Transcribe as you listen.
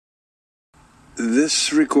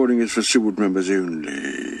This recording is for Subud members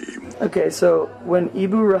only. Okay, so when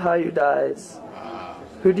Ibu Rahayu dies,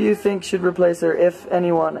 who do you think should replace her, if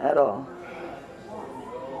anyone at all?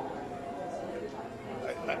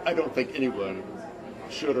 I don't think anyone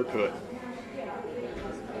should or could.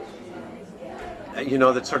 You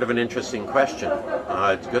know, that's sort of an interesting question.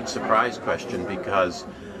 It's a good surprise question because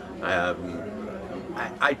I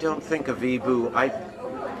don't think of Ibu.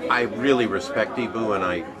 I really respect Ibu, and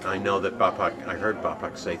I know that Bapak, I heard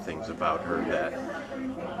Bapak say things about her that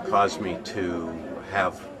caused me to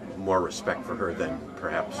have more respect for her than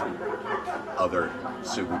perhaps other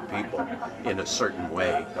Subud people in a certain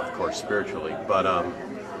way, of course, spiritually. But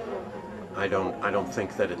I don't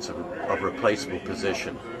think that it's a replaceable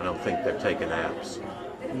position. I don't think they're taking apps.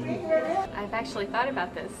 I've actually thought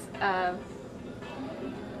about this. I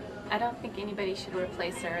don't think anybody should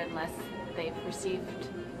replace her unless they've received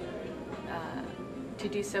to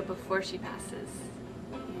do so before she passes.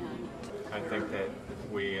 And I think that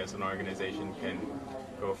we as an organization can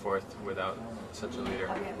go forth without such a leader.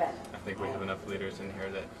 I think we have enough leaders in here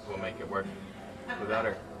that will make it work without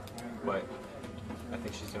her. But I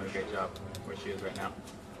think she's doing a great job where she is right now.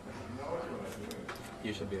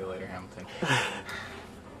 You should be the leader, Hamilton.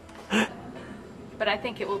 But I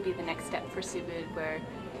think it will be the next step for Subud, where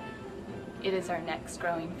it is our next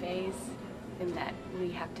growing phase, in that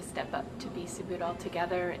we have to step up to be Subud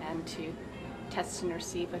altogether and to test and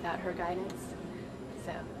receive without her guidance.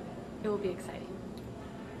 So it will be exciting.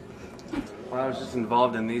 Well, I was just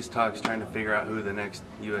involved in these talks trying to figure out who the next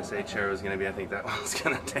USA chair was going to be. I think that was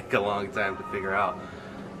going to take a long time to figure out.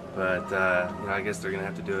 But, you know, I guess they're going to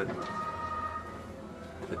have to do it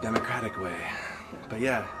the democratic way. But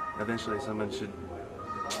yeah, eventually someone should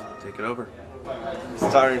take it over.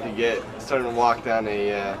 Starting to walk down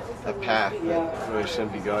a path that really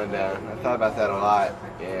shouldn't be going down. I thought about that a lot,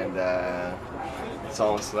 and it's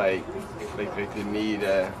almost like they need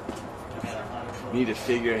a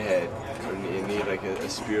figurehead, or you need like a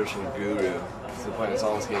spiritual guru. To the point it's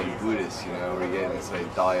almost getting Buddhist, you know, we're getting this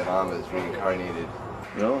like Dalai Lama's reincarnated.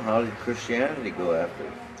 You know, how did Christianity go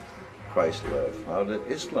after Christ left? How did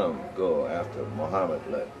Islam go after Muhammad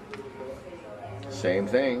left? Same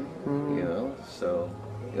thing, you know, so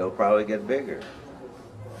it'll probably get bigger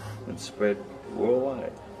and spread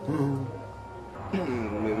worldwide.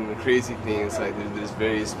 And the crazy thing is, like, there's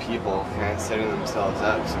various people kind of setting themselves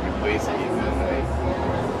up to replace people, and like,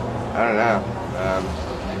 I don't know.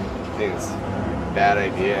 I think it's a bad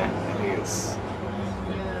idea. I think it's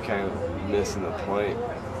kind of missing the point.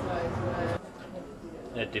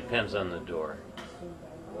 It depends on the door.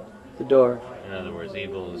 The door. In other words,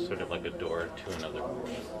 evil is sort of like a door to another world.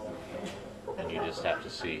 And you just have to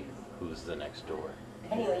see who's the next door.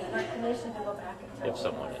 If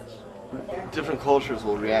someone is. Different cultures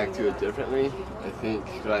will react to it differently. I think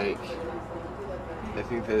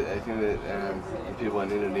that people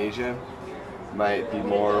in Indonesia might be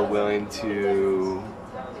more willing to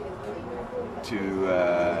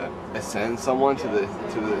ascend someone to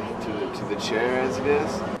the chair as it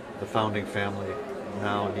is. The founding family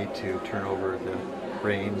now need to turn over the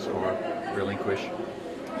reins or relinquish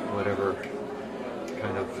whatever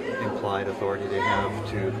kind of implied authority they have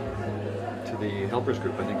to the helpers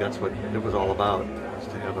group. I think that's what it was all about, was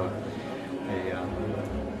to have a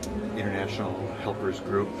international helpers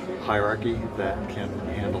group hierarchy that can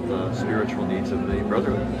handle the spiritual needs of the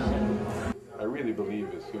brotherhood. I really believe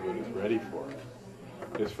that Subud is ready for it,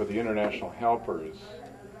 is for the international helpers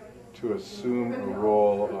to assume a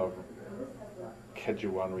role of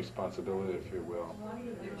Kejuan responsibility, if you will,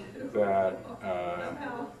 that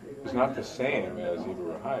is not the same as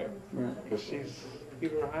Ibu Rahayu, because she's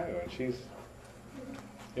Ibu Rahayu and she's,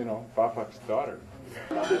 you know, Bapak's daughter.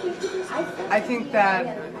 I think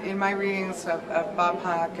that in my readings of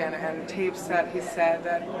Bapak and tapes that he said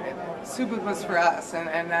that Subud was for us,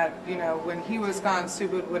 and that, you know, when he was gone,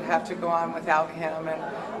 Subud would have to go on without him. And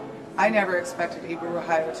I never expected Ibu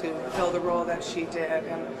Rahayu to fill the role that she did,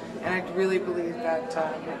 and I really believe that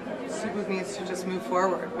Subud needs to just move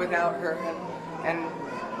forward without her. And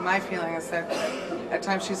my feeling is that at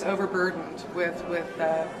times she's overburdened with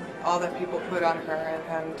all that people put on her,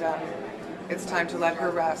 and it's time to let her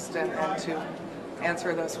rest and to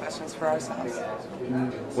answer those questions for ourselves.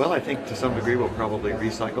 Well, I think to some degree we'll probably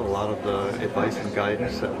recycle a lot of the advice and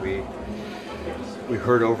guidance that we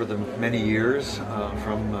heard over the many years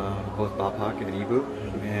from both Bapak and Ibu,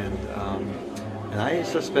 and I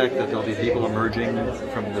suspect that there'll be people emerging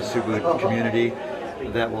from the Subud community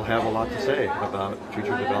that will have a lot to say about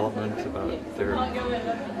future development, about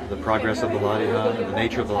the progress of the Latihan and the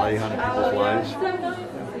nature of the Latihan in people's lives.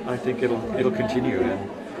 I think it'll continue, and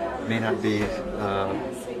may not be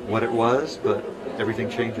what it was, but everything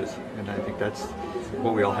changes, and I think that's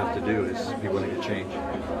what we all have to do, is be willing to change.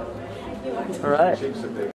 All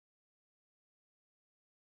right.